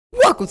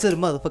Welcome to the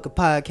motherfucking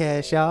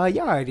podcast, y'all.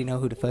 Y'all already know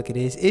who the fuck it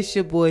is. It's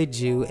your boy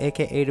Jew,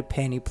 aka the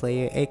panty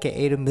player,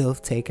 aka the MILF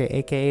taker,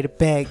 aka the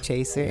bag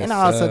chaser. Yes, and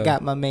I also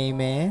got my main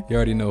man. You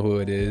already know who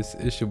it is.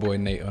 It's your boy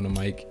Nate on the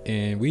mic,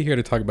 and we here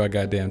to talk about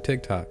goddamn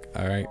TikTok.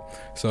 All right.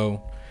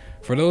 So,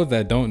 for those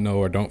that don't know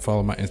or don't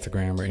follow my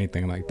Instagram or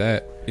anything like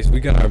that, is we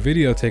got our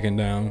video taken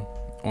down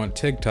on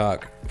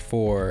TikTok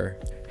for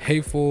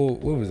hateful.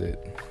 What was it?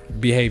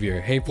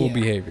 Hateful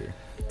behavior.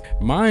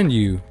 Mind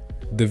you,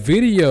 the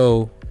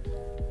video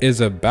is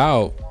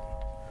about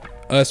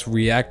us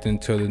reacting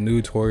to the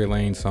new Tory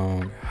Lanez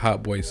song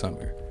Hot Boy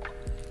Summer,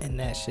 and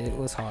that shit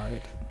was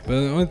hard. But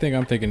the only thing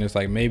I'm thinking is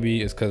like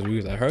maybe it's because we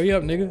was like, hurry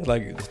up nigga,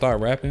 like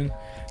start rapping,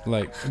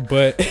 like,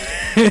 but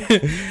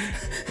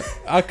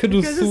I could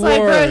have swore, it's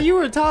like, bro,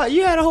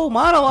 you had a whole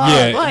monologue.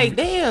 Yeah, like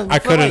damn, I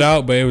cut it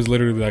out, but it was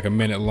literally like a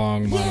minute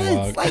long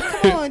monologue. Like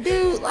come on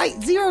dude,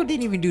 like Zero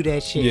didn't even do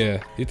that shit.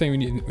 Yeah, you think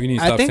we need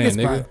to stop saying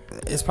nigga?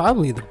 It's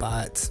probably the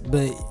bots,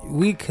 but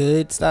we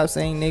could stop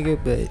saying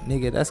nigga, but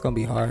nigga, that's gonna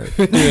be hard.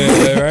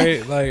 Yeah,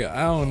 right? Like,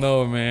 I don't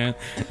know, man.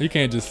 You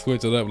can't just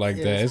switch it up like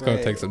that. It's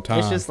gonna take some time.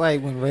 It's just like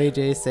when Ray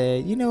J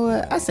said, you know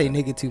what, I say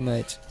nigga too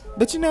much.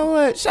 But you know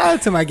what? Shout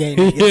out to my gay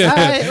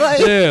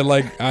niggas. Yeah,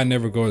 like I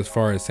never go as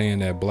far as saying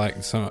that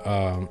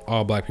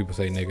all black people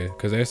say nigga,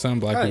 because there's some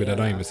black people that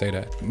don't even say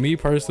that. Me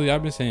personally,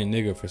 I've been saying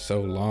nigga for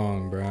so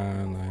long, bro.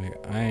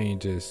 Like I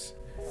ain't just.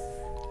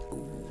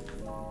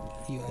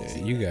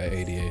 You got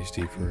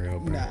ADHD for real,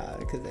 bro. Nah,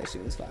 because that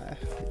shit was fire.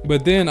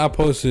 But then I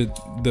posted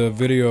the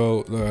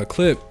video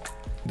clip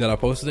that I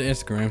posted to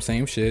Instagram,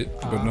 same shit,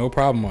 but no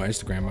problem on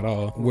Instagram at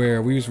all,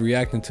 where we was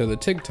reacting to the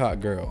TikTok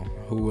girl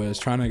who was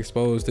trying to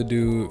expose the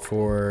dude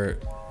for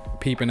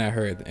peeping at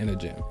her in the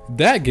gym.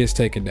 That gets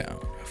taken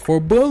down for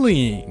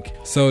bullying.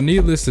 So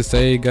needless to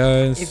say,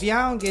 guys, if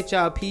y'all don't get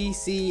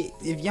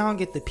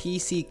the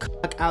PC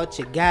cock out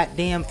your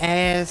goddamn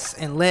ass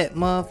and let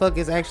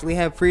motherfuckers actually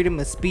have freedom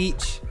of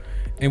speech.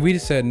 And we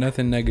just said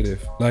nothing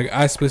negative. Like,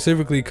 I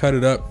specifically cut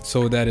it up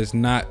so that it's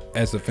not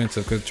as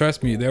offensive. Because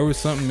trust me, there was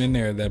something in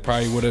there that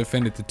probably would have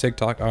offended the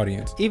TikTok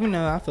audience. Even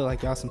though I feel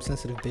like y'all some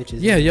sensitive bitches.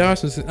 Yeah, y'all.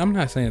 I'm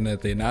not saying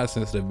that they're not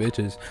sensitive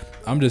bitches.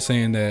 I'm just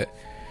saying that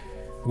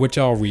what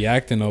y'all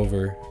reacting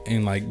over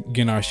and like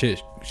getting our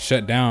shit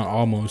shut down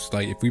almost.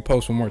 Like, if we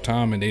post one more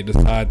time and they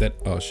decide that,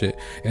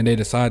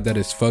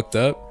 it's fucked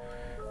up,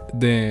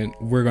 then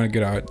we're gonna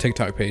get our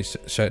TikTok page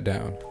shut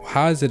down.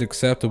 How is it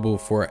acceptable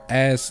for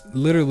ass?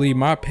 Literally,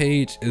 my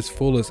page is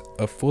full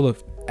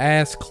of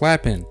ass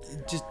clapping,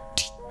 just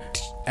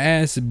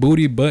ass,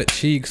 booty, butt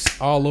cheeks,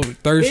 all over,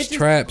 thirst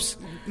traps.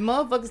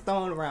 Motherfuckers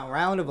throwing around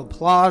round of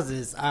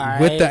applauses, all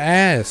right, with the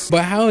ass.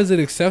 But how is it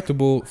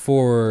acceptable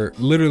for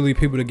literally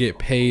people to get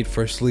paid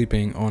for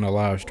sleeping on a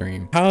live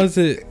stream? How is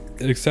it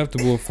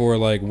acceptable for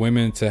like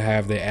women to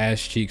have their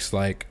ass cheeks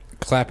like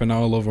clapping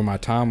all over my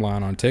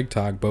timeline on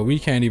TikTok, but we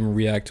can't even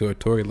react to a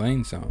Tory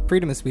Lanez song?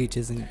 Freedom of speech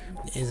isn't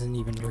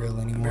even real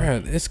anymore.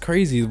 Bruh, it's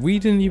crazy. We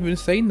didn't even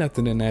say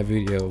nothing in that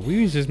video.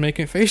 We was just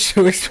making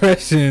facial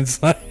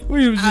expressions. Like,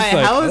 we was just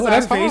like, how is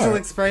our facial hard.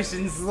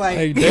 Expressions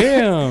like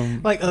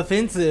damn, like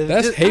offensive?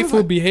 That's just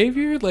hateful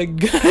behavior. Like,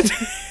 God.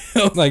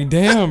 Like,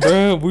 damn,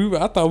 bro.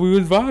 I thought we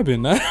was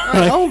vibing.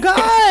 Oh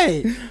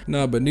God.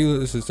 No, but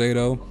needless to say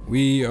though,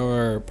 we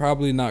are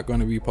probably not going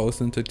to be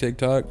posting to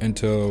TikTok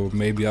until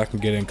maybe I can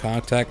get in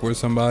contact with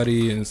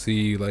somebody and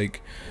see,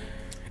 like,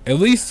 at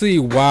least see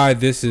why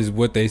this is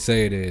what they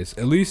say it is.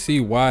 At least see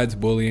why it's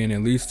bullying.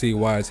 At least see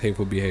why it's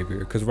hateful behavior.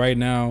 Because right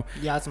now,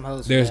 some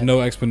hoes there's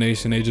no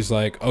explanation. They just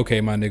like, okay,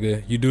 my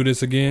nigga, you do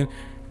this again,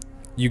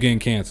 you getting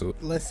canceled.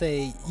 Let's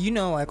say,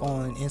 like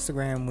on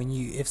Instagram, when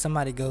if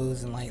somebody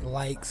goes and like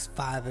likes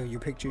 5 of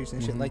your pictures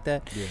and shit like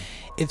that,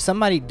 if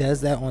somebody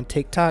does that on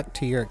TikTok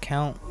to your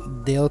account,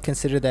 they'll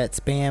consider that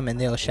spam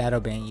and they'll shadow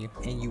ban you,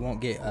 and you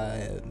won't get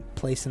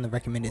placed in the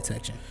recommended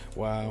section.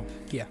 Wow.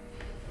 Yeah.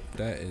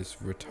 That is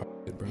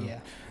retarded, bro. Yeah.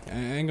 I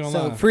ain't gonna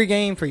lie. So free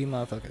game for you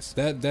motherfuckers.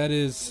 That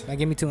is. Now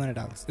give me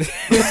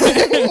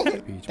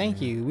 $200.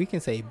 Thank you. We can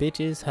say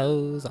bitches,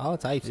 hoes, all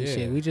types of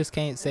shit. We just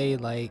can't say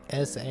like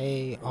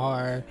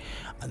SAR,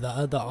 the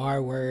other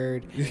R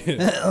word,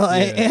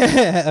 like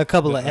a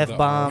couple of F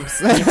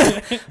bombs.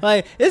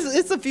 Like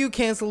it's a few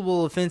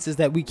cancelable offenses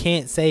that we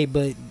can't say,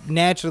 but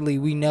naturally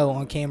we know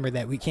on camera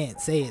that we can't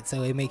say it,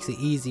 so it makes it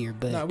easier.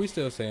 But no, we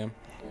still say them.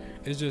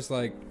 It's just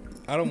like,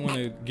 I don't want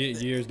to get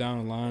years down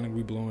the line and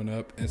we blowing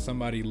up and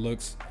somebody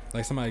looks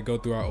like somebody go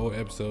through our old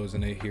episodes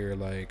and they hear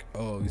like,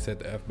 oh, you said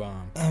the F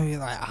bomb. And be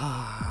like,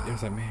 It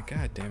was like, man,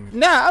 god damn it.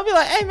 Nah, I'll be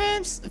like, hey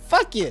man,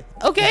 fuck you.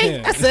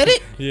 Okay, I said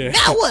it.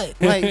 Now what?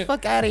 Like,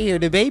 fuck out of here.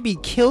 The baby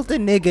killed a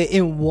nigga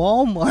in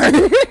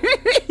Walmart.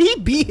 He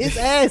beat his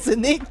ass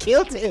and then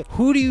killed him.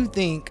 Who do you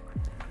think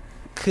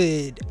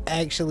could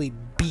actually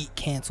beat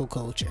cancel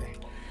culture?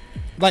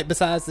 Like,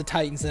 besides the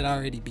Titans that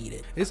already beat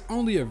it. It's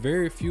only a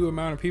very few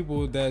amount of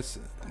people that's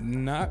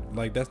not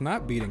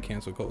beating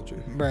cancel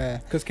culture.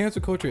 Bruh. Because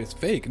cancel culture is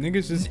fake.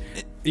 Niggas just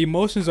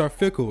emotions are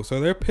fickle, so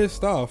they're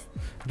pissed off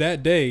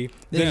that day.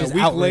 They're Then a just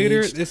week later,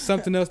 outraged. it's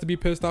something else to be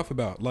pissed off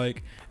about.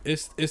 Like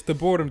it's the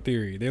boredom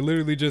theory. They're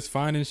literally just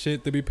finding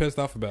shit to be pissed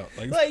off about.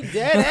 Like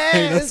dead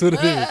ass. That's what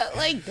it is.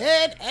 Like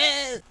dead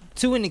ass.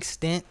 To an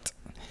extent,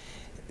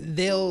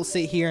 they'll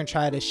sit here and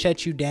try to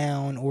shut you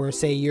down or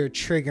say you're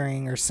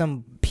triggering or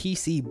some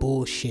PC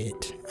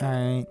bullshit. All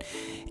right.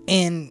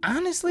 And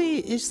honestly,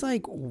 it's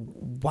like,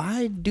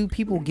 why do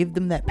people give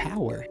them that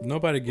power?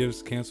 Nobody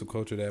gives cancel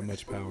culture that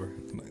much power.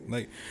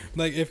 Like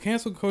if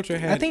cancel culture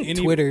had, I think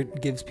Twitter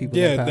gives people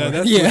yeah, that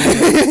power.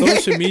 that's what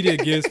social media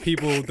gives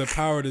people the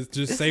power to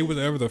just say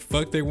whatever the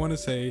fuck they want to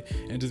say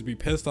and just be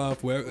pissed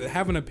off,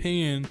 have an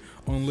opinion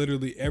on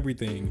literally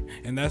everything,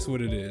 and that's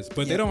what it is.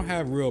 But they don't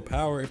have real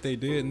power. If they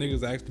did,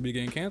 niggas actually be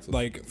getting canceled,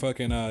 like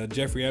fucking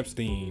Jeffrey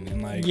Epstein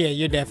and like, yeah,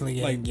 you're definitely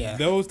getting, like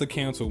those the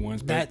canceled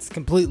ones. That's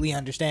completely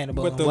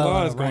understandable. But the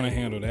law is going to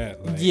handle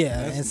that. Like,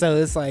 and so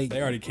it's like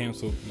they already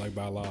canceled like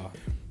by law.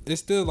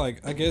 It's still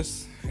like I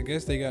guess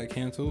they got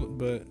canceled,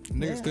 but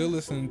niggas still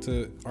listening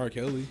to R.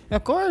 Kelly.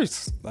 Of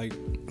course, like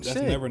that's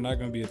never not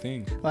gonna be a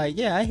thing. Like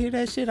I hear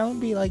that shit. I'm gonna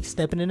be like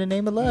stepping in the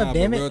name of love.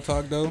 Damn but it. Real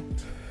talk though.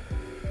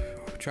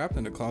 Trapped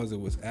in the Closet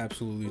was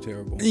absolutely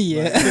terrible.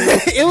 Yeah,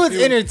 like, it was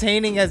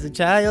entertaining as a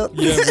child.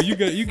 Yeah, but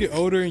you get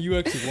older and you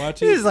actually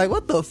watch it. It's like,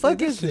 what the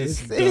fuck is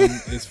this? Dumb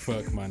as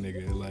fuck, my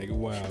nigga. Like,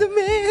 wow. The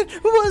man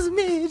was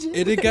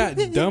midget. It got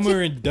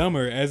dumber and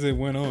dumber as it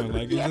went on.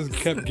 Like, it just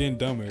kept getting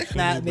dumber.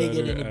 Not make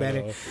it any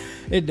better.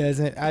 It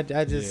doesn't. I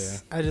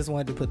just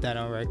wanted to put that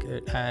on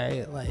record. All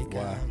right, like,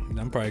 wow.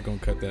 I'm probably gonna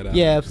cut that out.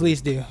 Yeah,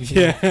 please do.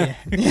 Yeah.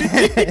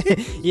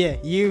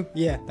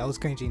 Yeah, that was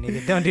cringy,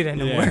 nigga. Don't do that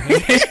no more.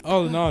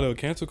 All in all, though,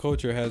 cancel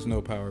culture has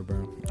no power,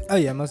 bro. Oh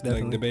yeah, most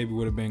definitely. Like the baby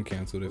would have been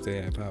canceled if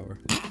they had power.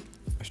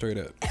 Straight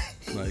up.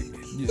 Like,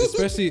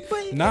 especially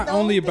not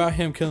only about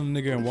him killing a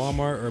nigga in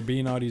Walmart or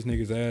beating all these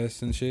niggas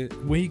ass and shit.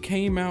 When he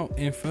came out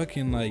and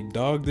fucking like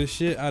dogged the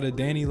shit out of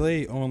Danny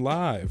Lay on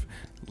live.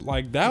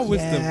 Like that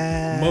was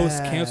the most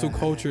cancel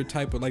culture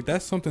type of, like,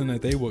 that's something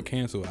that they would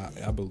cancel,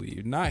 I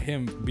believe. Not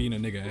him being a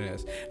nigga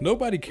ass.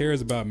 Nobody cares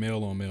about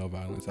male on male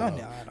violence at all.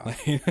 No, I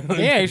don't.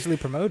 They actually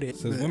promote it.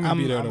 So women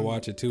be there to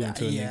watch it too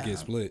until they get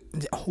split.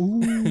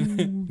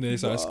 They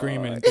start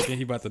screaming thinking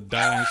he about to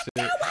die and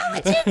shit.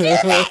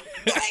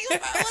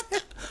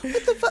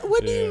 What the fuck?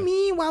 What do you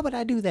mean? Why would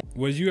I do that?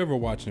 Was you ever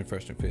watching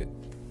Fresh and Fit?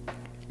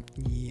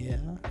 Yeah.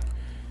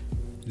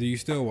 Do you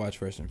still watch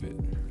Fresh and Fit?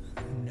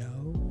 No.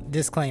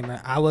 Disclaimer,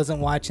 I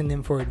wasn't watching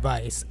them for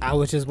advice. I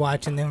was just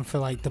watching them for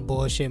like the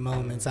bullshit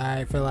moments.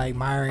 Alright, for like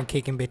Myron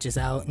kicking bitches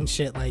out and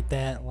shit like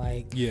that.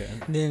 Like,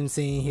 them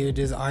sitting here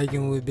just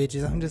arguing with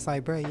bitches. I'm just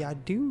like, bro, y'all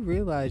do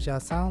realize y'all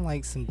sound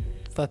like some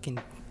fucking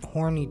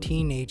horny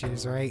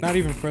teenagers, right? Not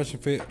even Fresh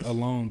and Fit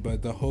alone,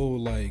 but the whole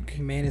like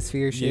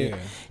manosphere shit.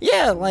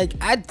 Yeah, like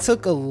I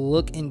took a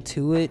look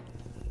into it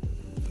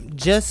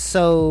just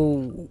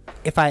so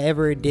if I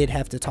ever did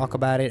have to talk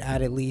about it,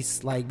 I'd at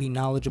least like be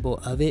knowledgeable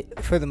of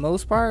it. For the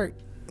most part,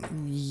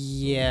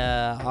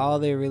 all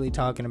they're really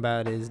talking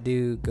about is,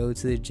 dude, go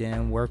to the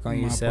gym, work on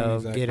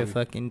yourself, get a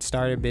fucking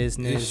start a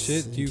business.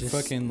 It's shit you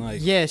fucking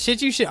like. Yeah,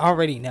 shit you should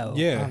already know.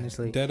 Yeah,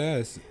 honestly, dead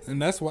ass.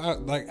 And that's why,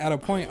 like, at a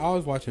point, I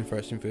was watching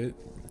Fresh and Fit.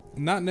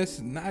 Not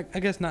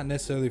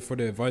necessarily for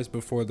the advice,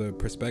 but for the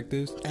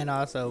perspectives. And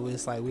also,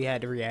 it's like we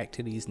had to react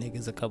to these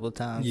niggas a couple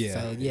times.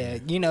 Yeah.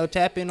 So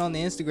tap in on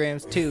the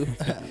Instagrams too.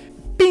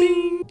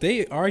 Bing.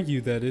 They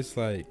argue that it's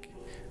like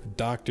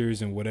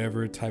doctors and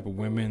whatever type of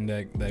women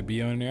that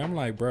be on there. I'm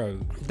like,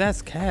 bro,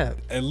 that's cap.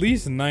 At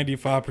least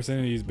 95% of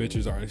these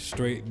bitches are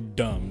straight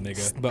dumb,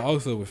 nigga. But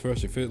also with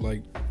Fresh and Fit,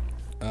 like,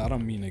 I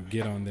don't mean to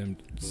get on them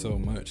so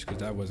much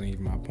because that wasn't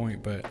even my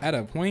point, but at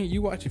a point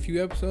you watch a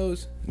few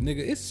episodes, nigga,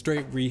 it's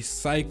straight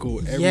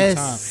recycled every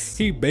time.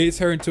 He baits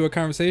her into a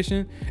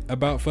conversation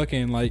about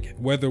fucking like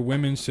whether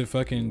women should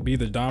fucking be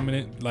the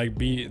dominant, like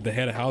be the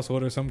head of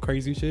household or some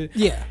crazy shit.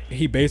 Yeah,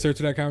 he baits her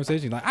to that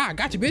conversation like, I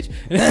got you, bitch.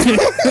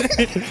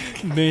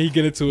 Then he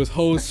get into his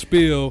whole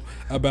spiel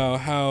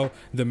about how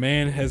the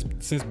man has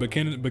since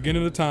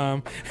beginning of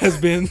time has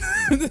been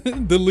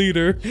the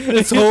leader,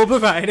 the sole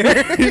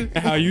provider,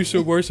 how you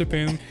should worship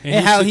him,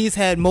 and how he's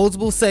had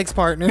multiple sex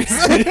partners.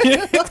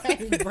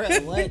 Like, bro,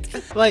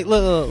 what? Like,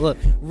 look.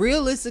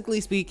 Realistically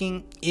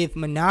speaking, if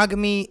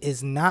monogamy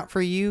is not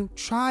for you,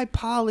 try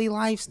poly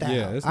lifestyle.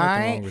 Yeah, there's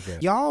nothing wrong with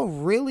that. Y'all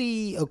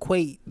really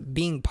equate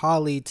being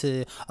poly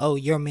to, oh,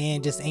 your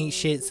man just ain't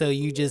shit, so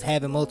you just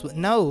having multiple.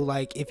 No,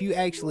 like, if you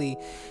actually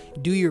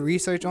do your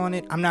research on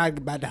it, I'm not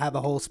about to have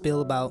a whole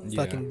spill about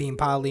fucking being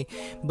poly,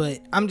 but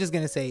I'm just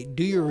gonna say,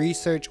 do your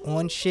research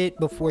on shit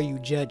before you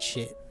judge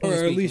shit. Or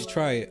at least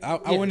try it. I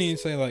wouldn't even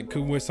say like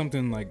with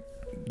something like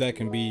that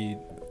can be,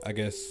 I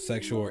guess,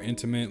 sexual or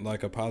intimate,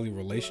 like a poly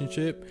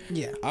relationship.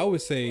 Yeah, I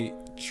would say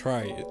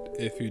try it.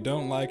 If you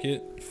don't like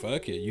it,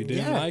 fuck it. You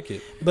didn't like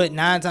it. But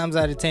 9 times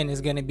out of 10, it's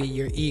gonna be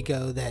your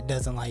ego that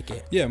doesn't like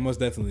it. Yeah, most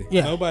definitely.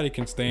 Yeah, nobody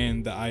can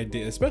stand the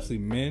idea, especially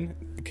men.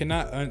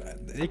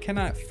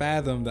 cannot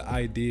fathom the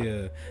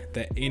idea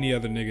that any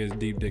other nigga is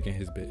deep dicking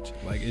his bitch.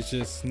 Like, it's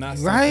just not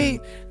something right.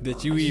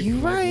 that you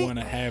even like, want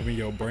to have in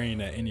your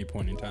brain at any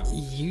point in time.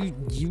 You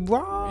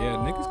are. Yeah,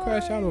 niggas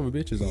crash out over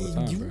bitches all the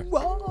time, bro.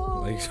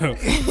 Are. Like, so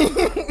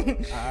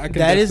I can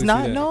that is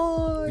not that.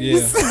 noise.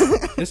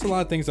 Yeah, there's a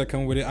lot of things that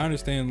come with it. I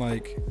understand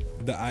like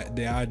the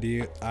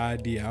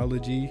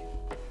ideology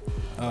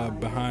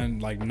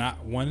behind like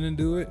not wanting to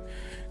do it,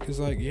 because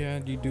like, yeah,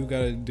 you do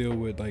gotta deal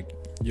with like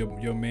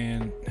your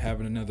man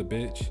having another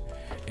bitch,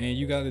 and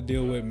you gotta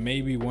deal with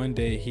maybe one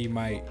day he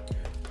might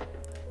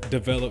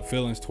develop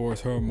feelings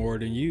towards her more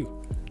than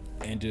you,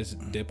 and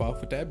just dip off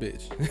with that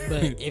bitch.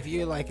 But if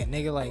you're like a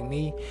nigga like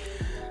me,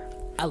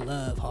 I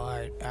love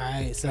hard. All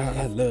right, so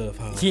I love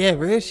hard. Yeah,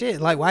 real shit.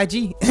 Like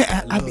YG.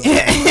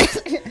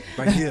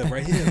 Right here,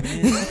 man.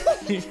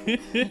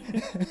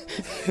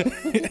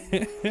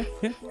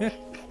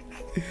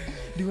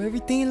 Do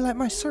everything like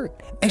my shirt,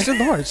 extra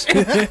large.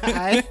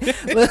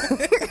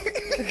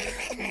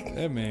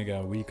 That man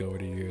got weak over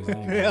the years.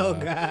 Oh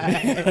God,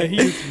 he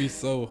used to be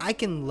so. I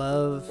can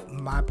love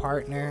my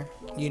partner,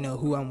 you know,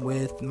 who I'm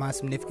with, my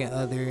significant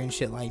other, and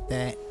shit like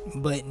that.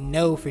 But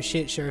know for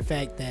shit sure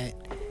fact that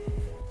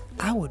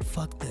I would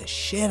fuck the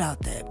shit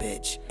out that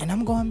bitch, and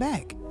I'm going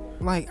back.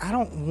 Like, I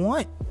don't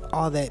want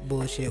all that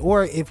bullshit.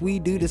 Or if we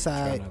do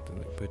decide, try not to,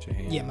 like, put your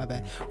hand yeah, my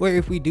bad. Or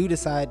if we do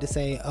decide to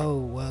say, oh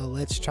well,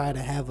 let's try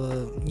to have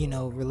a, you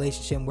know,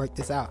 relationship and work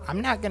this out, I'm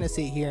not gonna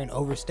sit here and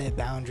overstep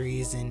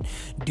boundaries and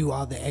do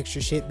all the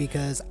extra shit,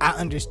 because I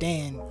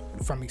understand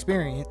from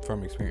experience.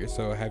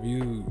 So have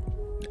you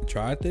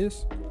tried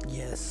this?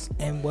 Yes.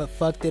 And what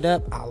fucked it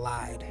up, I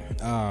lied.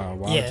 Why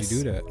would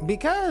you do that?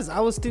 Because I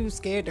was too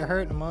scared to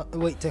hurt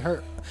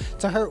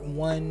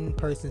one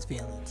person's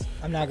feelings.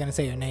 I'm not gonna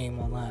say her name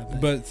online.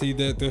 But see,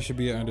 there should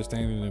be an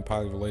understanding in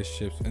poly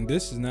relationships, and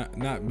this is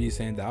not me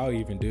saying that I'll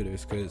even do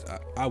this, because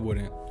I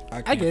wouldn't.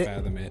 I can't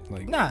fathom it.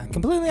 Like, nah,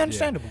 completely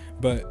understandable. Yeah.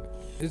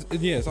 But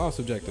it's all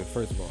subjective,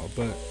 first of all.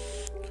 But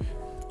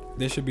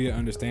there should be an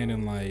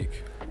understanding, like,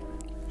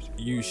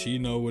 she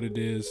know what it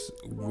is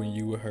when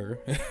you with her,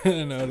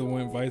 and the other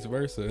one vice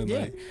versa. And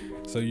like,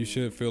 so you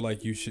should feel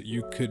like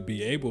you could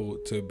be able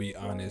to be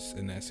honest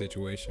in that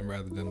situation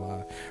rather than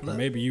lie. Or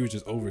maybe you were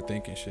just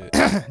overthinking shit.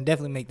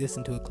 Definitely make this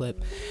into a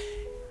clip.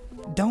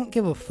 Don't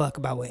give a fuck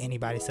about what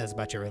anybody says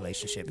about your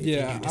relationship.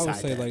 Yeah, I would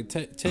say like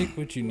take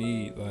what you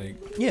need, like,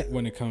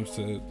 when it comes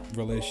to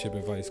relationship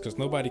advice, because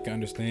nobody can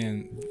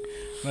understand.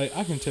 Like,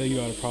 I can tell you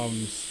all the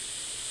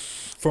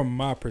problems from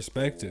my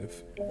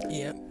perspective.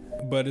 Yep.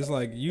 But it's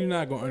like, you're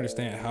not gonna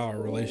understand how a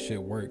relationship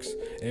works.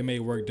 It may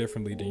work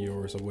differently than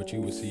yours, or what you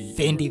would see.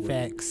 Fendi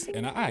facts.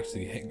 And I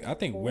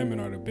think women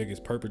are the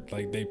biggest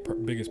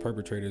biggest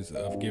perpetrators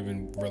of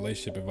giving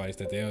relationship advice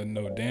that they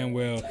know damn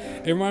well.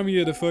 It reminds me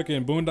of the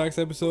fucking Boondocks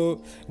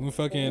episode when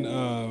fucking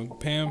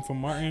Pam from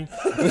Martin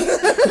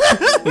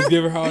was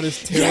giving her all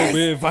this terrible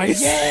advice.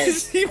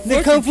 Yes,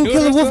 the Kung Fu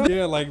Killer Wolf.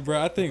 Yeah, like,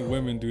 bro, I think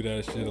women do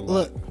that shit a lot.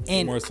 Look,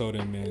 and more so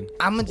than men.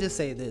 I'm gonna just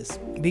say this,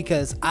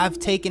 because I've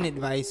taken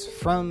advice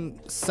from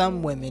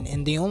some women,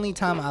 and the only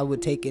time I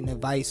would take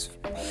advice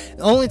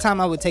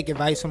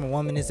from a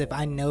woman is if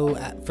I know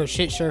for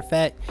shit sure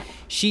fact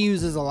she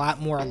uses a lot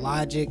more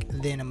logic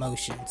than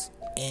emotions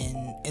in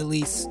at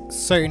least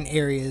certain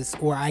areas,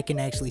 or I can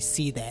actually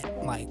see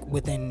that, like,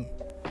 within,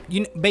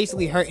 you know,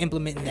 basically her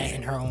implementing that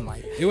in her own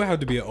life. It would have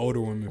to be an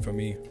older woman for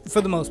me, for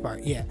the most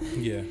part. Yeah,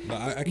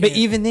 I can't. But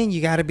even then,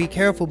 you got to be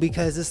careful,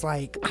 because it's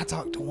like, I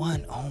talked to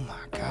one, oh my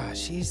gosh,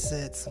 she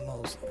said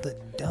the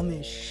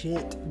dumbest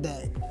shit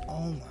that,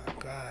 oh my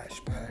gosh,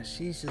 bro,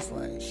 she's just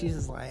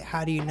like,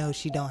 how do you know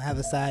she don't have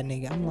a side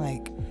nigga? I'm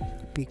like,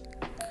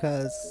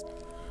 because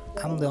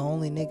I'm the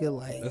only nigga.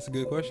 Like, that's a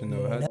good question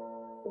though.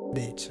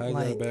 Bitch, how's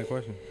like, that a bad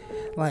question?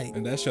 Like,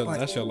 and that's your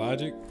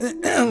logic.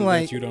 Like,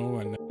 that you don't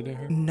want nothing in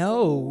her.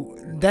 No,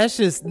 that's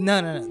just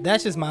no.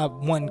 That's just my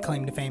one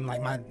claim to fame,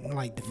 like my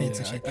defense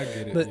and shit. I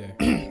get it.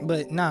 But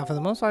but nah, for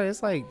the most part,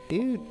 it's like,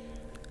 dude,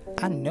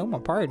 I know my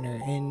partner,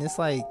 and it's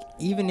like,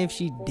 even if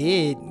she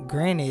did,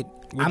 granted,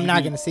 I'm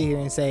not gonna sit here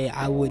and say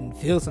I wouldn't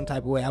feel some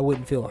type of way. I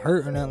wouldn't feel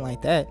hurt or nothing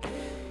like that.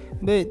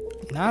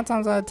 But 9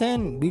 times out of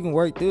 10, we can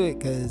work through it,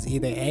 because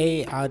either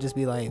A, I'll just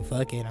be like,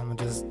 fuck it, I'm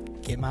gonna just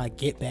get my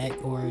get back,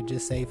 or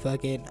just say,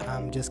 fuck it,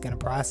 I'm just gonna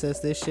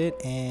process this shit,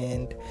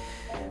 and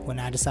when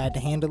I decide to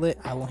handle it,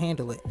 I will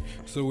handle it.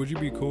 So would you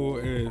be cool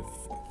if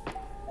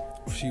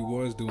she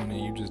was doing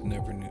it, you just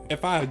never knew?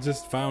 If I had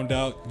just found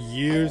out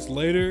years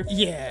later,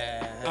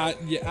 I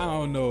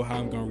don't know how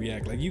I'm gonna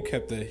react. Like, you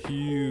kept a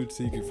huge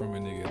secret from a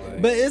nigga.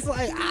 Like, but it's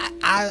like,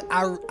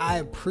 I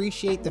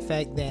appreciate the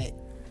fact that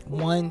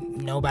one,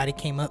 nobody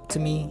came up to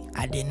me.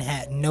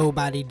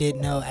 Nobody did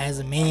know as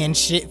a man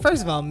shit.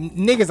 First of all,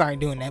 niggas aren't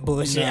doing that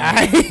bullshit. Nah,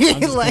 I'm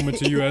just like, coming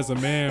to you as a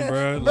man,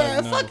 bro. Bro,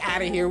 Like, no. fuck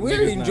out of here.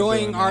 We're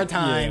enjoying our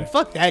time. Yeah.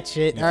 Fuck that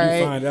shit. If all right.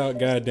 you find out,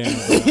 goddamn,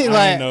 like,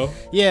 I know.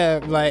 Yeah,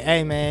 like,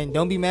 hey man,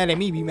 don't be mad at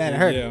me. Be mad at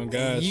her. Yeah, on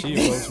God, she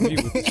approached me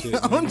with the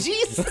shit. On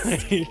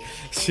Jesus.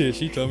 Shit,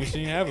 she told me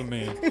she didn't have a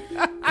man.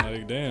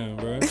 Like, damn,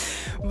 bro.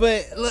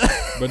 But look,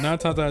 But 9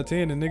 times out of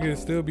 10, the nigga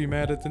still be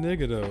mad at the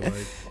nigga though.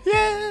 Like,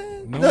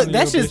 yeah. no Look,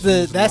 that's just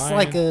that's lying.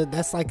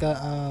 like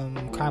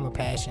a crime of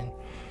passion.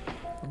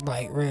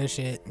 Like real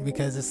shit,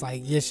 because it's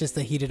like it's just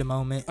the heat of the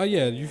moment. Oh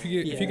yeah, if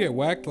you get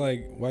whacked,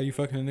 like why you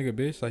fucking a nigga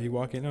bitch, like he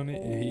walk in on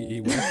it and he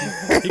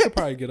whack you, he could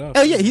probably get off.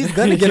 Oh yeah, he's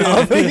gonna get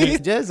off.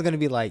 He's just gonna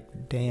be like,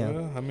 damn.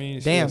 Well, I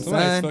mean, damn, shit,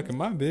 somebody's son. fucking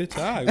my bitch.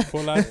 I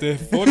pull out the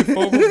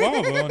 44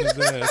 revolver on his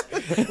ass.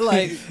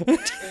 Like,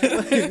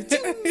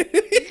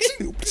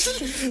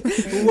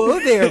 whoa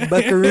there,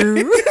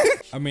 buckaroo.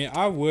 I mean,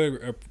 I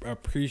would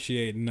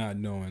appreciate not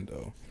knowing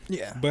though.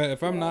 Yeah. But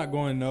if I'm not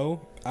going to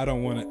know, I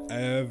don't want to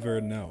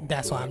ever know.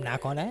 That's why I'm not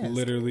going to ask.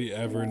 Literally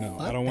ever know.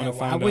 Fuck I don't want to that.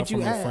 find Why would out from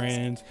you my ask?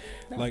 friends.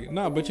 Like,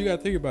 no, but you got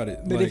to think about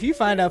it. But like, if you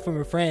find out from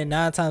a friend,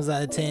 9 times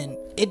out of 10,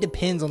 it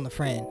depends on the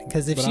friend.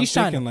 Because if but she's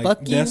I'm trying to thinking, fuck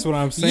like, you, that's what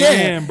I'm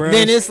saying, bro.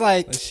 then it's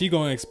like, she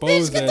gonna bitch,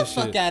 expose get that the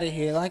shit. fuck out of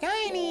here. Like, I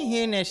ain't even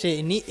hearing that shit.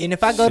 And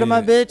if I go to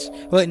my bitch,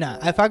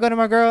 if I go to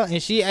my girl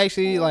and she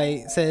actually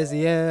like says,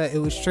 yeah, it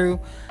was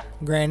true,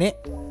 granted,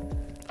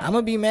 I'm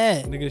gonna be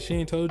mad. Nigga, she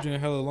ain't told you in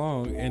hella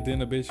long, and then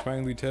the bitch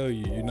finally tell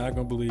you, you're not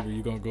gonna believe her.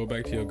 You're gonna go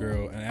back to your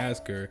girl and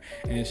ask her,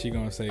 and she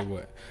gonna say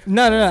what?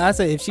 No. I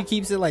said if she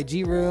keeps it like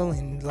G real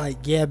and like,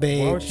 yeah,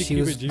 babe. Why would she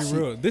keep it G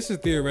real? This is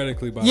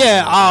theoretically by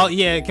yeah, the way.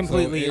 yeah,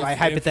 completely So like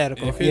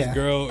hypothetical. If his yeah.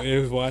 girl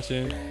is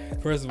watching,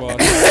 first of all,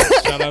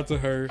 shout out to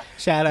her.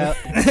 Shout out.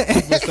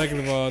 But second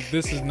of all,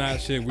 this is not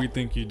shit we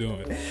think you're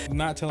doing.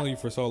 Not telling you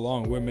for so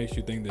long, what makes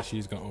you think that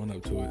she's gonna own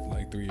up to it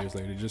like 3 years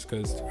later just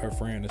because her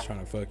friend is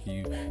trying to fuck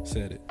you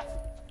said it?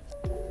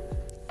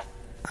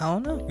 I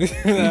don't know.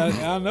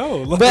 I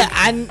know. Like, but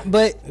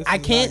I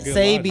is can't not good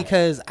say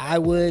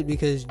logic.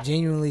 because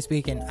genuinely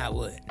speaking, I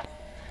would.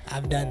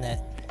 I've done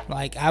that.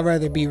 Like, I'd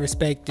rather be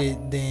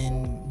respected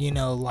than,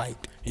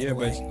 liked. yeah,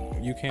 but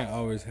you can't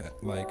always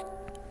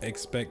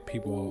expect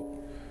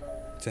people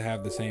to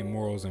have the same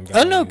morals and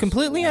values. Oh no,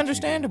 completely that you do.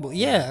 understandable.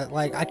 Yeah,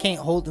 like I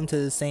can't hold them to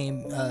the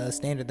same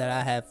standard that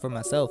I have for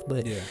myself,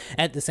 but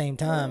at the same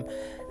time,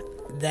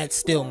 that's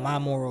still my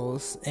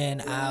morals,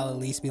 and I'll at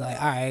least be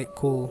like, all right,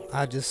 cool.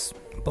 I'll just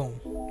boom.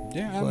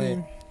 Yeah, I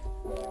mean,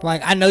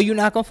 like, I know you're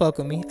not gonna fuck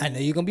with me. I know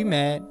you're gonna be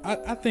mad.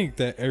 I think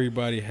that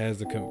everybody has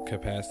the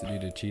capacity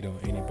to cheat on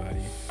anybody.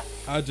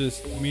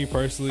 Me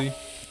personally,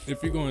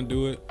 if you're gonna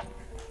do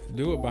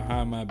it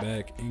behind my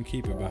back and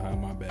keep it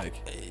behind my back.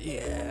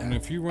 Yeah. And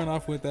if you run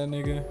off with that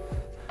nigga,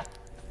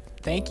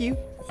 thank you.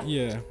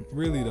 yeah,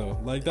 really though.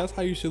 Like, that's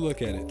how you should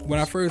look at it. When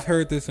I first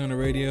heard this on the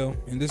radio,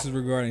 and this is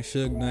regarding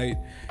Suge Knight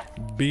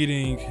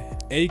beating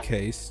a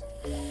case,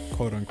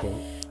 quote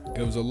unquote,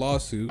 it was a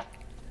lawsuit.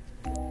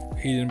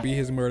 He didn't beat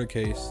his murder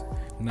case.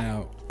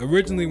 Now,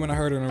 originally when I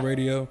heard it on the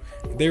radio,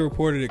 they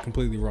reported it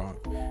completely wrong.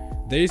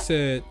 They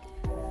said,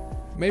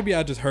 maybe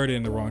I just heard it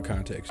in the wrong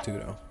context too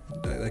though.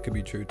 That could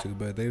be true too,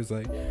 but they was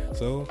like,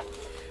 the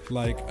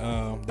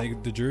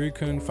jury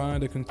couldn't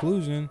find a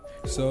conclusion,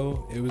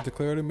 so it was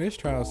declared a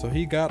mistrial, so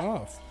he got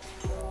off.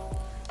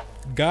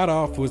 Got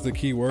off was the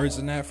key words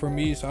in that for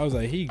me, so I was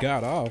like, he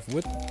got off.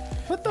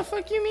 What the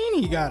fuck you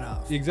mean he got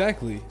off?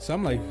 Exactly. So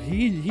I'm like,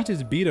 he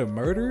just beat a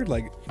murder?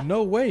 Like,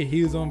 no way.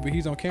 He's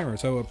on camera.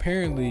 So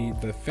apparently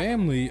the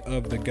family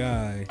of the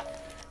guy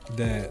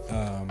that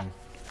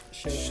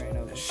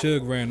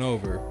Suge ran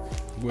over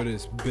with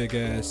his big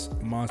ass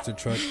monster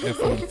truck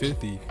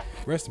F-150.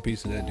 Rest in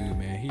peace to that dude,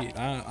 man.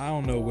 I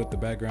don't know what the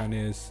background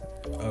is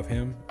of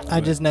him.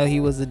 I just know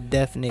he was a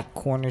definite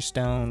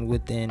cornerstone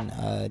within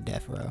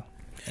Death Row.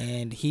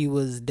 And he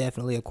was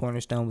definitely a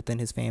cornerstone within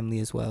his family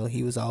as well.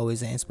 He was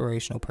always an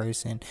inspirational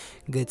person,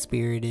 good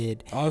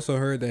spirited. I also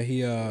heard that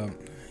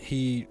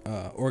he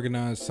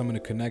organized some of the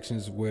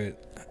connections with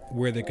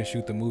where they could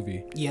shoot the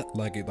movie. Yep.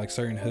 Like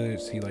certain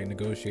hoods he like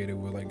negotiated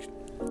with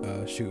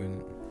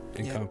shooting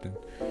in Compton.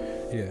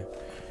 Yeah.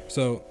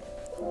 So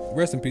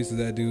rest in peace to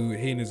that dude.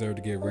 He didn't deserve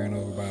to get ran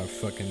over by a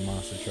fucking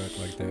monster truck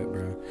like that,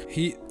 bro.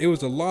 It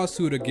was a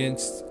lawsuit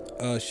against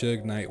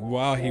Suge Knight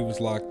while he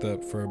was locked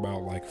up for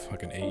about like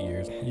fucking 8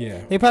 years.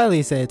 Yeah. They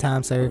probably said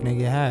time served,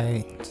 nigga.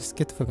 Alright, just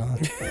get the fuck on.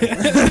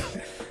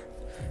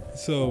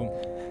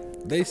 So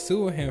they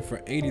sued him for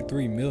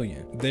 $83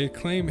 million. They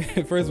claim,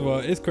 first of all,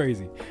 it's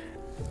crazy.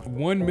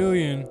 $1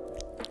 million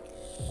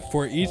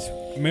for each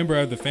member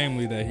of the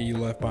family that he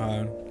left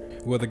behind.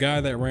 Well, the guy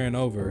that ran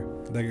over,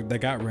 that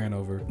got ran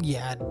over.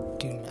 Yeah,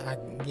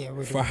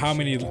 for how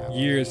many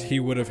years he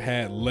would have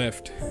had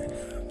left.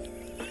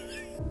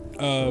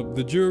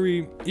 The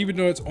jury, even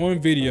though it's on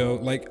video,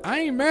 like, I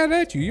ain't mad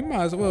at you. You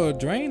might as well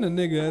drain the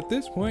nigga at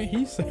this point.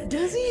 He said,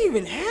 does he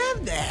even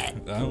have that?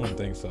 I don't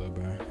think so,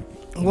 bro.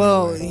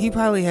 Well, he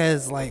probably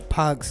has like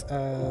Pac's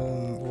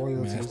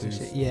royalties Masters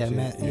and shit. Yeah,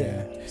 and shit,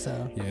 yeah.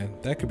 So yeah,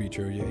 that could be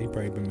true. Yeah, he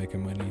probably been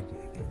making money,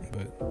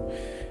 but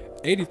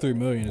 83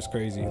 million is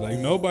crazy. Like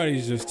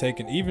nobody's just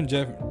taking. Even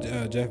Jeff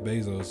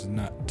Bezos is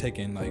not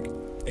taking like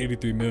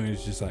 83 million.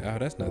 It's just like, oh,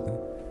 that's nothing.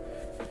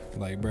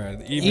 Like,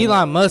 bruh, even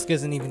Elon Musk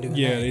isn't even doing that.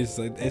 yeah, it's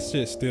like it's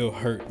just still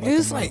hurt. Like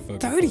It's like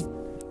 30.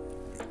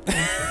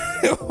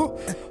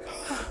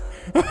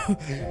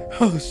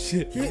 Oh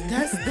shit! Yeah,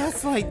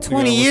 that's like Nigga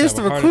 20 almost years have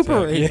to a heart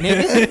recuperate,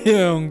 attack. nigga. Yeah,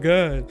 oh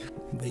god.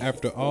 But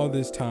After all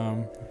this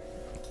time,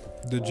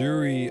 the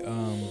jury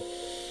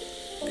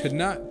could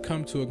not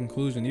come to a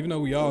conclusion, even though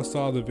we all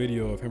saw the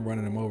video of him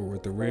running him over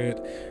with the red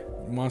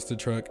monster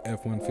truck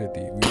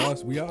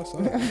F-150. We all saw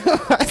it.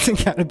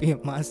 It's gotta be a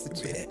monster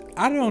truck.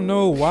 I don't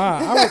know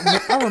why.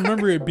 I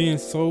remember it being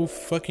so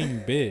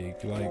fucking big,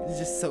 like, It's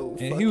just so.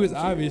 and he was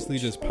obviously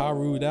just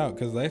Pyru'd out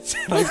because that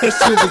shit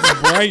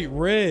was bright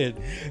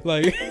red.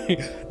 Like,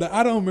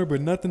 I don't remember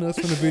nothing else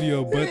from the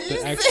video but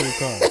the actual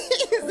car.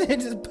 He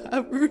said just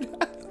Pyru'd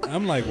out.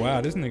 I'm like,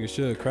 wow, this nigga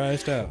should have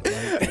crashed out.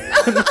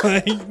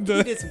 He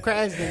did some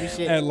crash nigga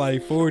shit. At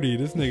like 40,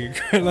 this nigga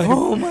like,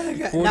 Oh my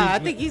god. 40, Nah, I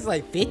think he's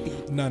like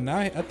 50. No, now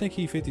I think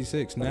he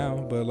 56 now,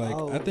 but like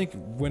I think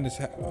when this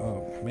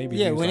maybe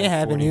Yeah, he was when like it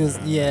happened, he was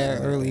 49.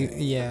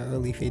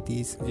 early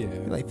 50s. Yeah,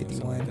 like something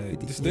 51, like that.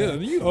 50,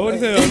 Still, yeah. you old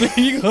as hell.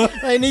 Nigga.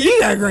 Like, nigga, you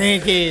got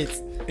grandkids.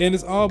 And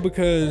it's all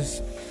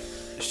because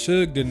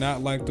Suge did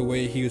not like the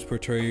way he was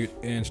portrayed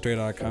in Straight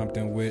Outta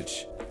Compton,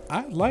 which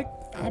I like.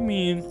 I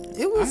mean,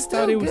 It was I thought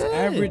still it was good.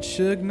 average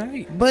Suge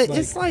Knight, But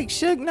it's like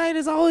Suge Knight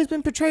has always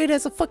been portrayed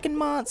as a fucking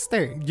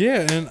monster.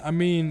 yeah, and I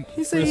mean,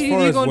 He said, as you far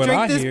as gonna what drink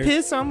I this hear,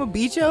 piss or I'm gonna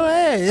beat your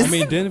ass. I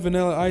mean, didn't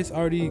Vanilla Ice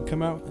already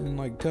come out and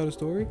like tell the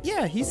story?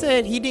 yeah, he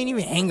said he didn't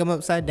even hang him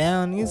upside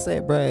down. He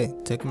said,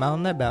 bruh, took him out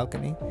on that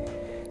balcony.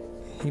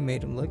 He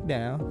made him look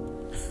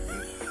down.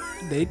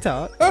 They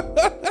talked.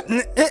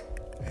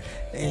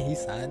 And he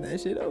signed that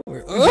shit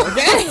over.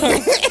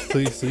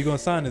 So you gonna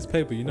sign this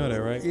paper? You know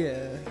that, right?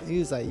 Yeah. He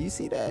was like, you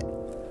see that?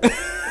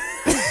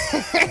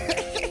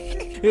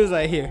 He was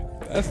like, here,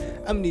 I'm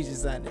gonna need you to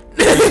sign it.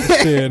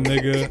 Shit,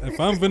 nigga. If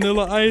I'm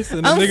Vanilla Ice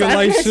and a I'm nigga signing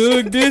like that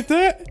Suge shit. did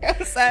that,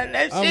 I signed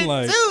that I'm shit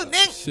like, too,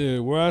 nigga.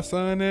 shit, where I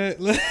sign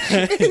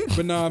that?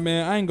 But nah,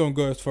 man, I ain't gonna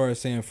go as far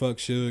as saying fuck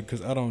Suge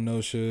because I don't know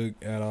Suge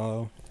at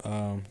all.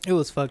 It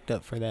was fucked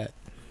up for that.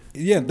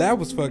 Yeah, that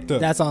was fucked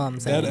up. That's all I'm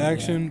saying. That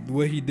action,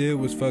 what he did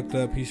was fucked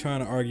up. He's trying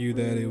to argue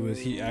that it was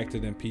he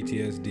acted in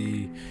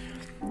PTSD,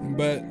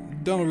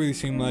 but don't really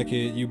seem like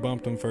it. You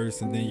bumped him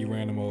first and then you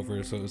ran him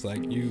over, so it's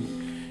like you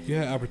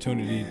had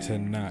opportunity to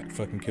not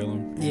fucking kill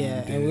him.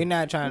 Yeah, and we're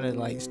not trying to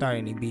like start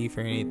any beef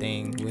or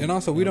anything. And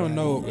also, we don't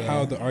know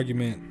how the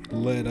argument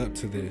led up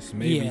to this.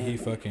 Maybe Yeah. he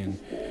fucking,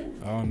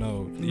 I don't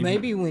know.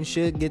 Maybe when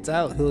Suge gets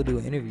out, he'll do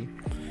an interview.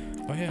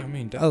 Oh yeah, I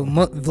mean.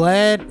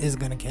 Vlad is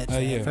gonna catch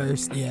that yeah.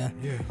 first. Yeah,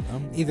 Yeah,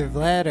 either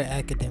Vlad or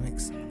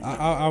academics.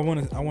 I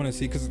want to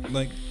see because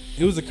like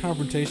it was a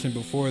confrontation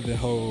before the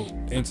whole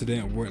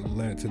incident where it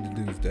led to the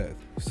dude's death.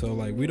 So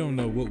like we don't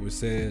know what was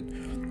said.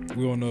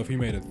 We don't know if he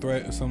made a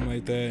threat or something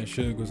like that. And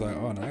Suge was like,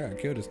 "Oh no, I gotta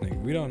kill this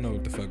nigga." We don't know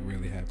what the fuck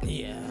really happened.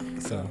 Yeah.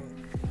 So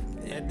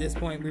At this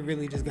point, we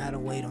really just gotta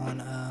wait on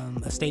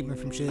a statement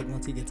from Suge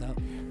once he gets out.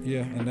 yeah,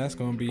 and that's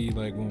gonna be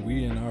like when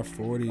we in our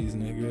 40s,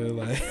 nigga.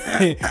 Like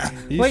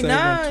he's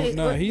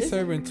Wait, he's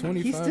serving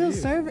 25 He's still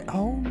years. serving.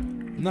 Oh.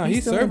 No,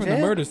 he's still in serving a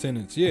jail? murder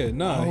sentence. Yeah,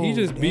 no, he Oh,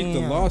 just beat the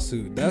damn.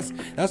 lawsuit. That's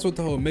what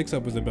the whole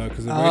mix-up was about.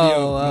 Because the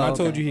radio, when I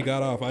told okay. you he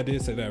got off, I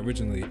did say that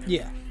originally.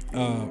 Yeah.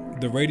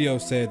 The radio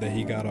said that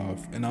he got off,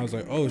 and I was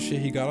like, "Oh shit,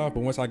 he got off." But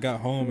once I got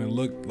home and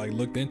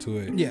looked into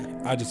it, Yeah.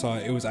 I just saw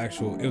it was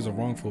a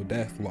wrongful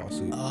death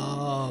lawsuit.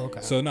 Oh,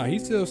 okay. So no,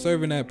 he's still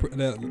serving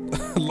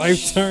that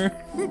life term.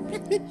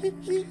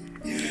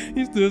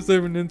 He's still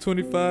serving them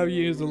 25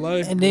 years of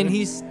life. And then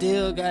he's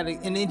still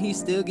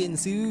getting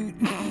sued.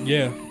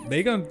 Yeah,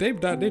 they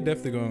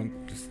definitely gonna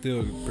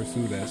still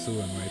pursue that suing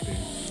right there.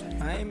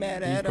 I ain't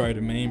mad He's at probably him.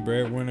 the main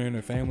breadwinner in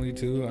the family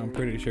too. I'm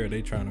pretty sure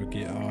they trying to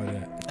get all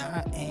that.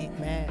 I ain't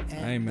mad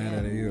at I ain't mad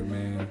at it either,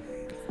 man.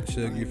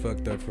 Suge, you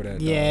fucked up for that.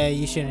 Yeah, dog.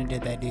 you shouldn't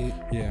have did that, dude.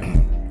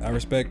 Yeah, I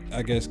respect,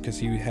 I guess, because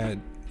he had,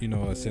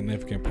 a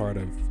significant part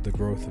of the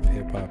growth of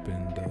hip hop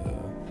in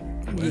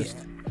the West.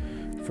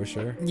 For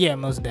sure. Yeah,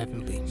 most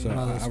definitely. So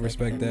I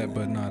respect that,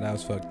 but no, that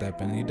was fucked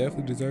up, and you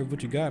definitely deserve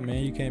what you got,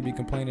 man. You can't be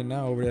complaining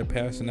now over that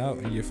passing out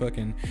in your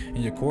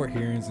court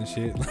hearings and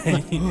shit.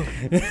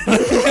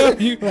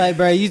 Like,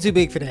 bro, you too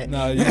big for that.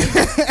 Nah,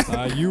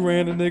 you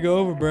ran a nigga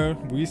over, bro.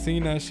 We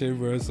seen that shit,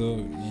 bro.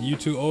 So you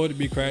too old to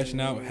be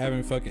crashing out,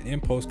 having fucking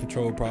impulse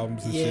control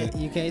problems and shit.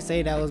 You can't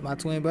say that was my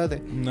twin brother.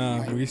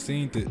 Nah, we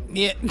seen it.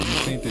 Yeah. We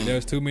seen it.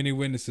 There's too many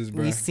witnesses,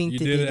 bro. We seen You it,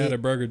 did it did at it. a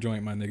burger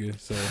joint, my nigga.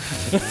 So.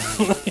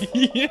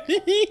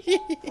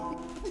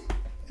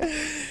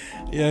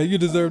 Yeah, you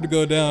deserve to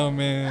go down,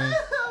 man.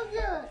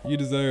 You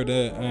deserve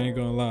that. I ain't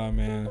gonna lie,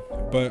 man.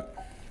 But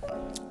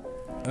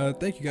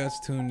thank you guys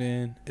for tuning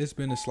in. It's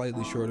been a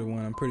slightly shorter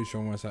one. I'm pretty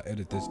sure once I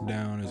edit this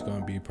down, it's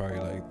gonna be probably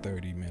like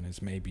 30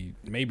 minutes, maybe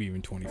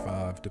even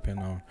 25,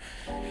 depending on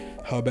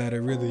how bad it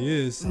really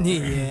is.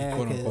 Yeah,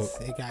 because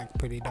it got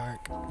pretty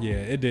dark. Yeah,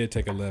 it did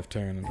take a left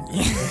turn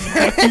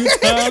a few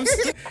times.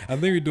 I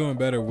think we're doing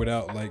better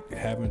without like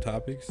having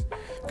topics,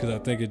 because I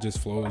think it just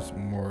flows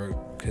more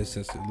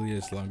consistently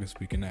as long as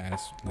we can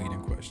ask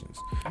leading questions.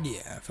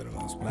 Yeah, for the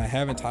most part. Like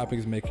having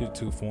topics make it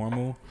too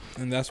formal,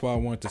 and that's why I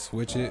wanted to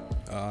switch it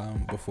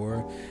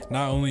before.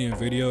 Not only in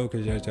video,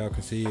 because as y'all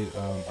can see,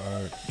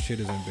 our shit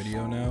is in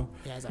video now.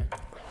 Yeah, sorry.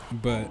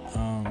 But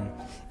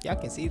y'all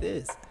can see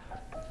this.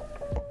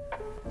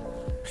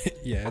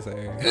 yeah,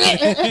 sorry.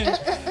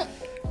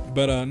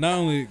 But not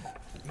only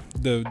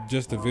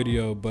just the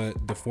video,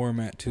 but the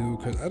format too,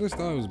 because I just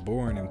thought it was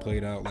boring and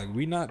played out. Like,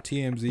 we not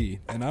TMZ,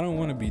 and I don't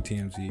want to be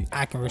TMZ.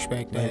 I can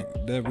respect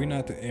that we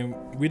not and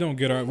we don't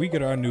get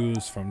our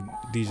news from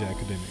DJ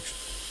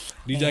Academics.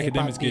 DJ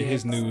Academics get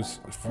his news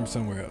from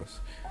somewhere else,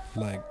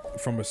 like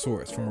from a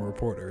source, from a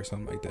reporter or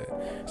something like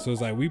that. So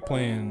it's like we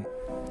playing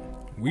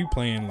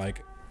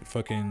like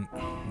fucking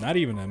not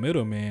even a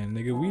middleman,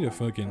 nigga. We the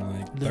fucking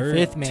like the third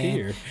fifth man,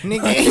 tier.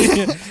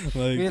 nigga.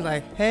 Like, we're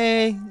like,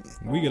 hey,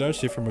 we get our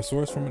shit from a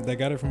source. That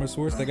got it from a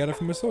source. Let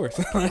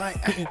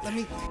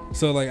me.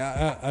 So like,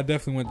 I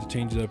definitely want to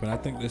change it up, and I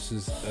think this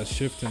is a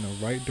shift in the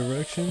right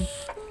direction.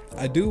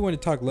 I do want to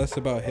talk less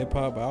about hip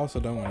hop. I also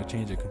don't want to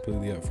change it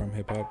completely up from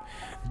hip hop.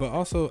 But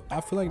also,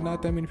 I feel like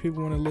not that many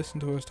people want to listen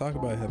to us talk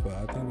about hip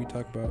hop. I think we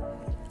talk about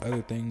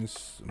other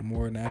things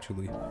more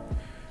naturally.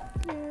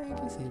 Yeah, I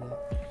can see that.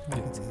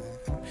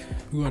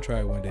 We're gonna try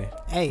it one day.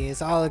 Hey,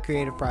 it's all a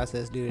creative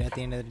process, dude, at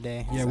the end of the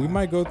day. Yeah, so we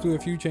might go through a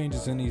few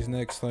changes in these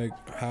next, like,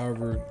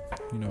 however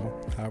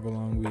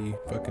long we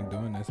fucking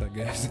doing this, I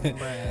guess.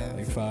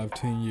 Like 5,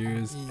 10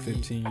 years,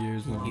 15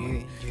 years.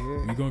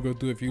 We're gonna go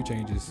through a few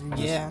changes.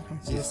 Yeah.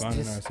 Just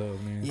finding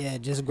ourselves, man. Yeah,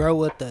 just grow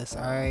with us,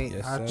 alright?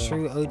 Yes, our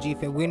true OG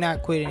fan. We're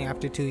not quitting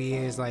after 2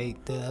 years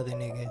like the other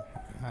nigga.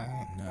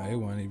 Alright. No, it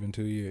wasn't even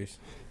 2 years.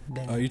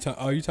 You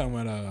talking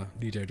about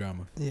DJ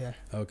Drama? Yeah.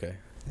 Okay.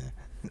 Yeah.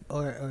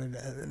 Or the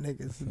other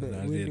niggas. But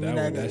that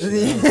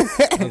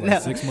was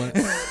like 6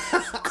 months.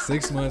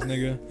 6 months,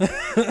 nigga.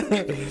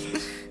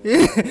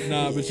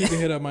 Nah, but you can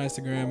hit up my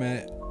Instagram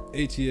at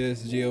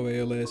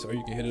HESGOALS, or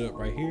you can hit it up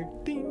right here.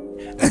 Ding.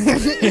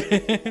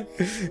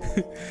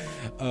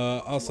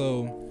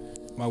 Also,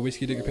 my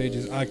Whiskey Dicker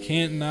pages. I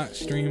can't not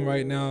stream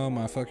right now.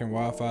 My fucking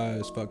Wi-Fi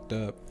is fucked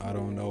up. I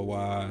don't know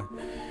why.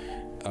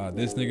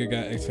 This nigga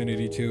got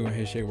Xfinity 2 and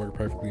his shit worked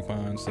perfectly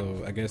fine,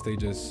 so I guess they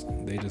just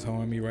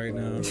hoeing me right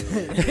now.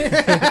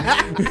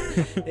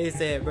 They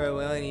said, bro,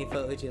 we don't even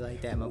fuck with you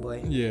like that, my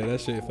boy. Yeah,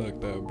 that shit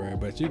fucked up, bro.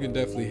 But you can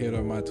definitely hit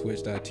on my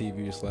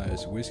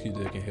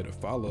twitch.tv/whiskeydick and hit a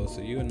follow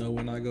so you'll know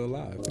when I go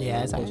live.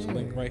 Yeah, I'll post the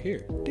link right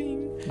here.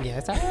 Ding. Yeah,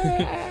 it's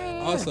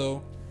alright.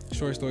 Also,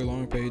 short story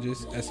long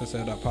pages,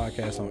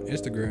 SSL.podcast on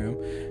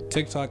Instagram.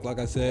 TikTok, like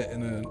I said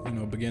in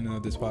the beginning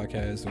of this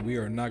podcast, we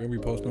are not gonna be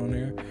posting on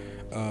there.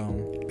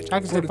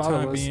 For the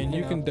time being,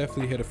 you can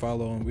definitely hit a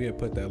follow, and we'll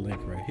put that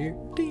link right here.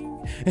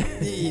 Ding.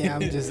 Yeah,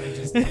 I'm just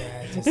fucking.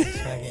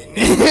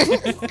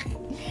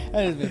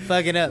 I just been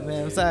fucking up,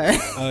 man. I'm sorry.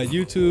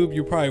 YouTube,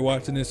 you're probably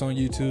watching this on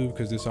YouTube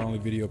because it's our only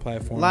video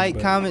platform. Like,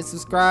 comment,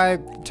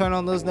 subscribe, turn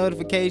on those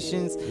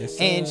notifications,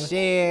 and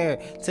share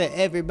to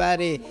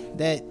everybody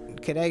that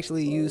could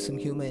actually use some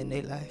humor in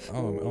their life.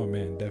 Oh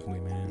man,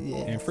 definitely, man. Yeah.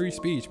 And free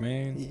speech,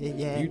 man.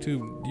 Yeah.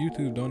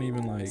 YouTube don't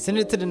even like send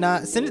it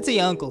to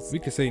your uncles. We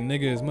can say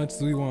nigga as much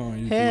as we want on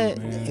YouTube,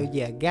 man.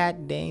 Yeah,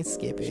 god dang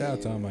skip it. Shout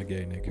out to all my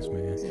gay niggas,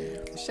 man.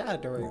 Shout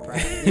out to Ray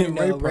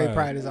Pride. Ray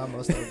Pride is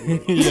almost over.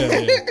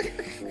 Yeah.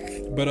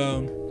 But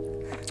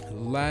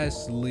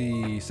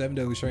lastly, 7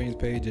 Deadly Strains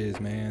pages,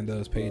 man.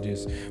 Those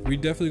pages, we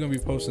definitely gonna be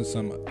posting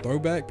some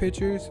throwback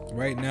pictures.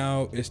 Right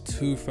now it's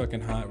too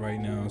fucking hot right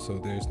now, so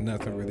there's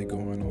nothing really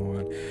going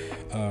on.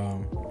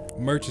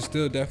 Merch is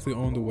still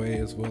definitely on the way,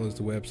 as well as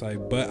the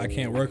website, but I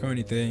can't work on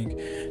anything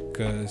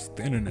because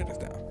the internet is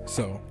down.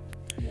 So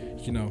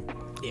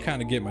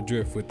kind of get my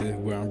drift with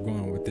where I'm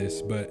going with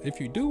this. But if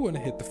you do want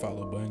to hit the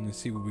follow button and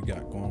see what we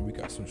got going, we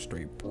got some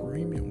straight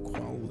premium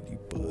quality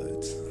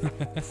buds.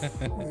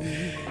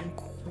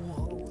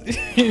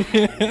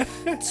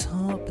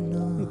 Top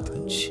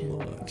notch.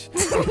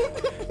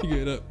 You get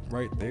it up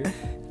right there.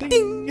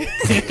 Ding.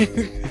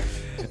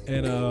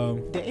 And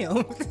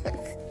damn.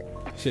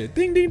 Shit,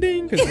 ding ding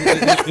ding, because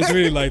it's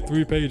really like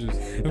 3 pages.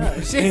 Oh,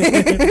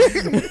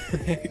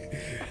 shit.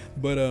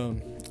 But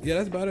yeah,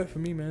 that's about it for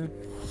me, man.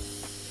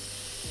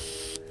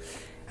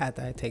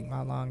 After I take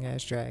my long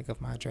ass drag of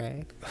my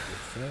drag.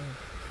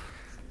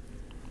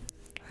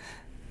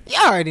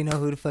 Y'all already know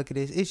who the fuck it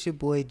is. It's your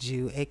boy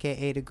Jew,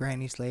 aka the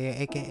Granny Slayer,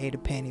 aka the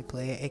Panty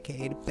Player,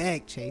 aka the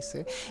Bag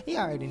Chaser. You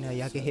already know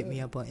y'all can hit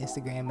me up on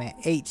Instagram at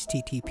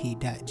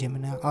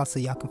http.gemini. Also,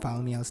 y'all can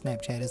follow me on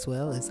Snapchat as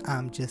well as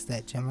I'm just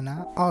that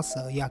Gemini.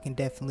 Also, y'all can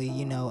definitely,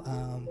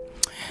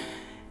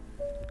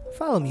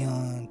 follow me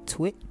on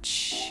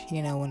Twitch,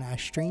 when I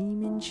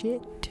stream and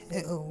shit.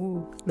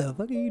 Oh, what the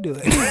fuck are you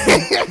doing?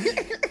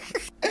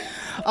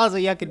 Also,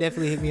 y'all can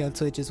definitely hit me on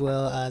Twitch as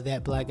well.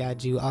 That Black Guy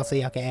Jew. Also,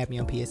 y'all can add me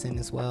on PSN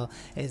as well.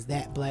 It's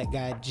That Black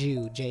Guy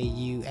Jew.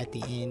 J-U at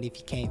the end. If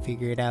you can't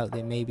figure it out,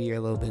 then maybe you're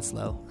a little bit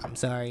slow. I'm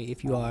sorry.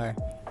 If you are,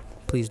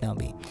 please don't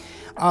be.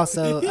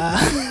 Also, wow,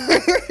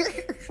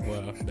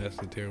 that's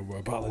a terrible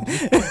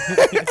apology.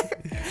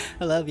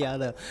 I love y'all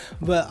though.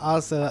 But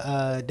also,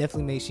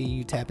 definitely make sure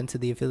you tap into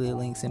the affiliate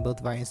links in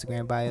both of our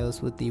Instagram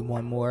bios with the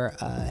one more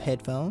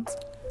headphones.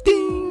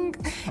 Ding!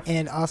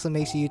 And also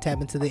make sure you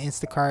tap into the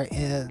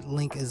Instacart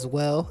link as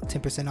well.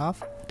 10%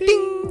 off.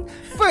 Ding!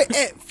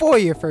 For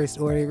your first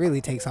order. It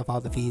really takes off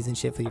all the fees and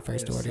shit for your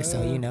first order.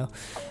 So, you know,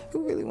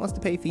 who really wants to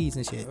pay fees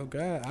and shit? Oh,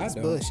 God, That's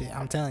bullshit.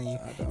 I'm telling you.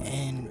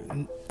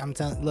 And I'm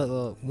telling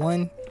look,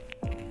 one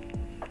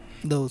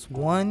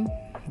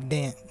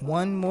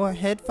more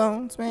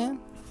headphones, man.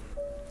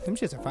 Them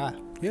shits are fire.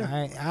 Yeah.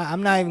 All right.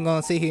 I'm not even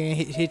going to sit here and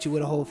hit you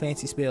with a whole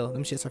fancy spiel.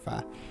 Them shits are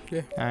fire.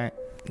 Yeah. All right.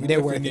 We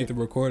definitely need to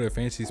record a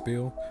fancy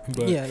spiel.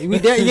 But yeah, we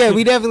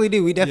definitely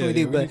do. We definitely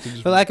do. But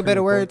for lack of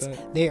better words,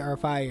 that. they are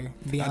fire.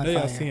 Beyond I know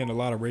fire. y'all seeing a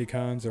lot of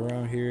Raycons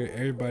around here.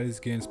 Everybody's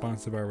getting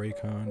sponsored by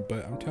Raycon.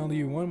 But I'm telling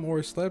you, one more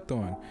is slept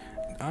on.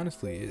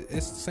 Honestly,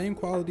 it's the same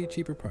quality,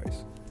 cheaper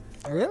price.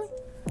 Really?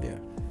 Yeah.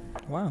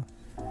 Wow.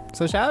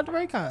 So shout out to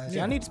Raycons.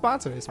 Y'all need to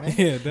sponsor us, man.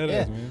 Yeah, that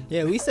is, man.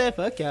 Yeah, we said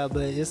fuck y'all,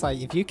 but it's like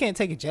if you can't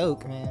take a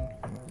joke, man.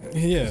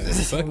 Yeah.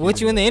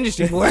 What you in the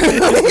industry for?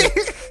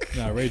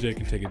 Nah, Ray J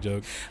can take a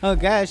joke. Oh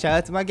God, shout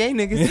out to my gay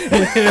niggas.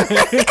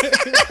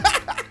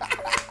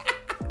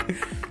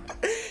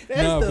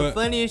 That's the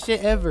funniest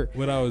shit ever.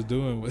 What I was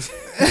doing was,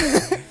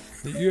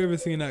 you ever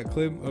seen that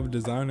clip of a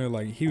designer?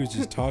 Like he was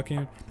just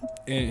talking,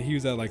 and he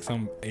was at like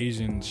some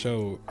Asian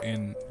show,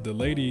 and the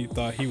lady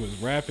thought he was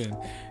rapping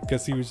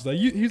because he was just like,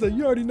 he's like,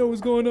 you already know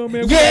what's going on,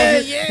 man.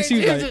 Yeah. And she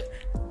was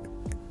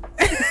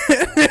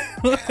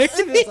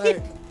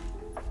like,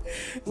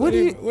 what do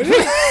you?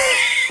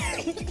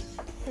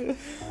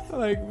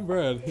 Like,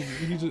 bruh,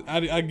 he just,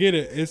 I get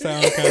it. It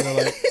sounds kind of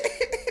like,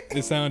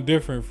 it sounds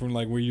different from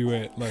like where you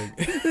at. Like,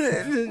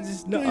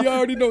 just, no. You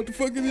already know what the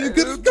fuck it is.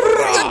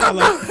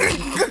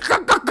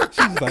 Like,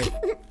 she's like,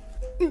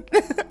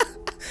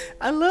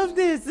 I love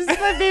this. This is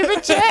my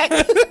favorite track.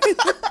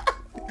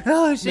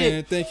 Oh shit!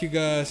 Man, thank you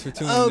guys for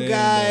tuning in. Oh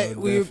God,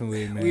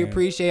 we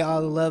appreciate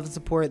all the love and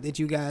support that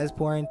you guys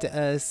pour into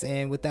us,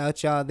 and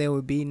without y'all, there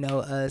would be no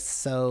us.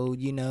 So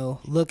you know,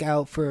 look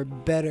out for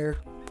better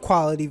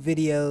quality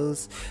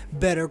videos,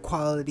 better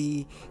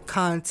quality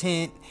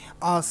content.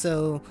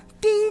 Also,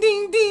 ding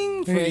ding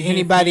ding for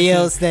anybody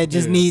else that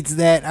just needs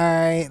that. All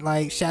right,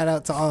 like shout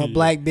out to all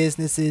black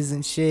businesses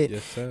and shit.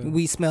 Yes, sir.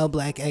 We smell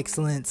black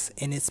excellence,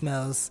 and it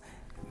smells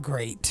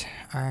great.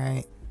 All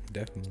right,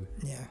 Definitely.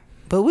 yeah.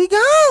 But we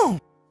gone.